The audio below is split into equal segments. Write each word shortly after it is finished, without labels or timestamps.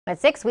At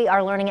 6, we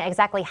are learning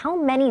exactly how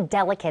many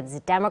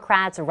delegates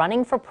Democrats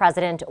running for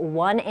president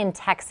won in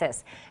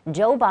Texas.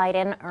 Joe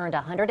Biden earned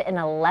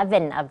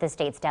 111 of the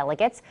state's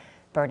delegates.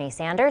 Bernie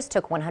Sanders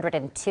took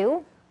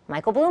 102.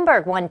 Michael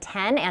Bloomberg won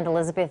 10, and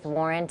Elizabeth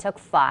Warren took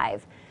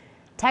 5.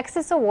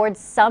 Texas awards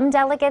some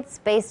delegates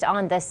based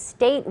on the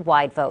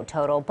statewide vote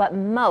total, but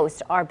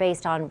most are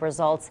based on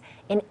results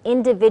in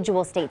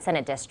individual state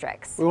Senate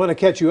districts. We want to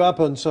catch you up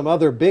on some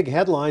other big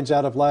headlines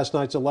out of last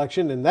night's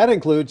election, and that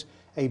includes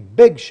a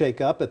big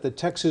shakeup at the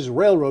Texas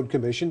Railroad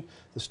Commission,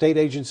 the state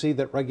agency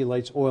that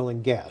regulates oil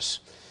and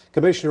gas.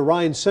 Commissioner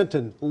Ryan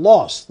Sinton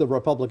lost the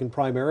Republican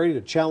primary to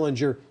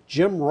challenger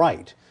Jim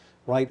Wright.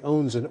 Wright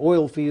owns an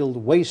oil field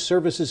waste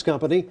services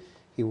company.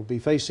 He will be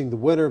facing the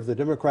winner of the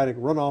Democratic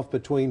runoff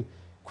between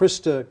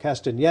Krista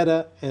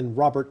Castaneda and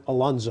Robert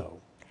Alonzo.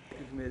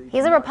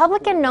 He's a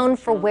Republican known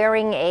for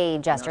wearing a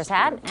jester's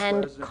hat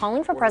and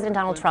calling for President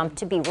Donald Trump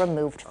to be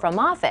removed from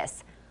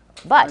office.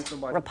 But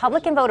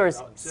Republican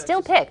voters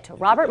still picked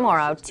Robert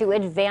Morrow to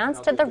advance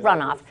to the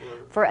runoff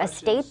for a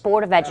state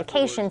board of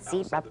education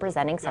seat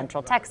representing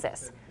Central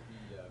Texas.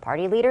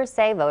 Party leaders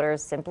say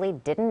voters simply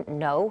didn't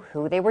know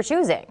who they were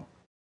choosing.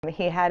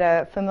 He had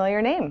a familiar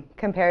name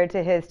compared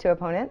to his two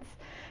opponents,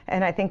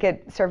 and I think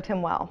it served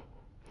him well.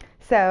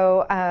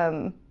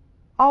 So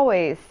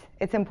always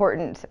it's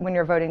important when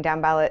you're voting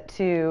down ballot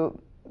to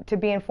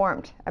be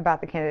informed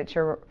about the candidates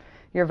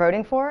you're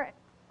voting for.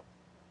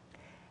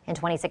 In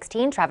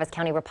 2016, Travis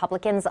County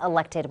Republicans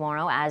elected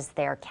Morrow as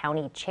their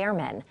county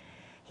chairman.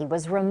 He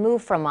was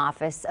removed from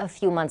office a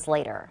few months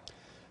later.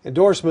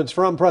 Endorsements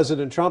from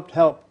President Trump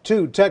helped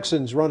 2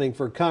 Texans running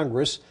for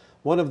Congress.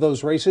 One of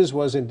those races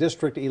was in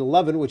District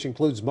 11, which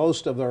includes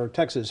most of our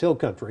Texas Hill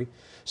Country.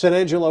 San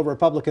Angelo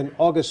Republican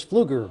August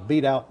Pfluger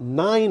beat out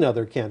 9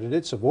 other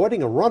candidates,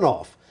 avoiding a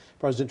runoff.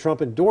 President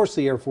Trump endorsed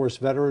the Air Force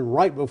veteran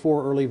right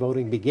before early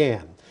voting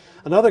began.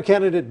 Another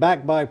candidate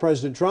backed by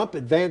President Trump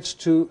advanced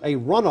to a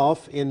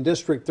runoff in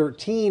District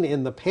 13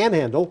 in the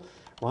Panhandle.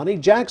 Ronnie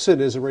Jackson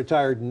is a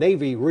retired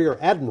Navy Rear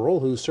Admiral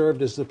who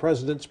served as the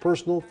president's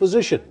personal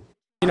physician.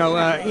 You know,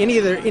 any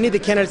of the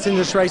candidates in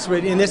this race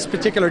would, in this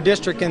particular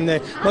district, in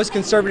the most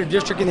conservative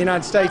district in the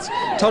United States,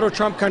 total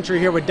Trump country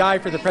here would die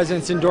for the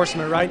president's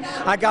endorsement, right?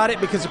 I got it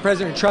because the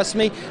president trusts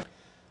me.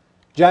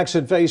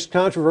 Jackson faced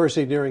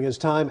controversy during his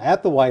time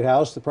at the White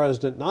House. The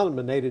president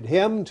nominated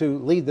him to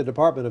lead the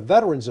Department of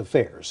Veterans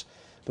Affairs,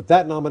 but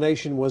that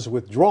nomination was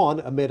withdrawn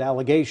amid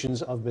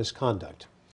allegations of misconduct.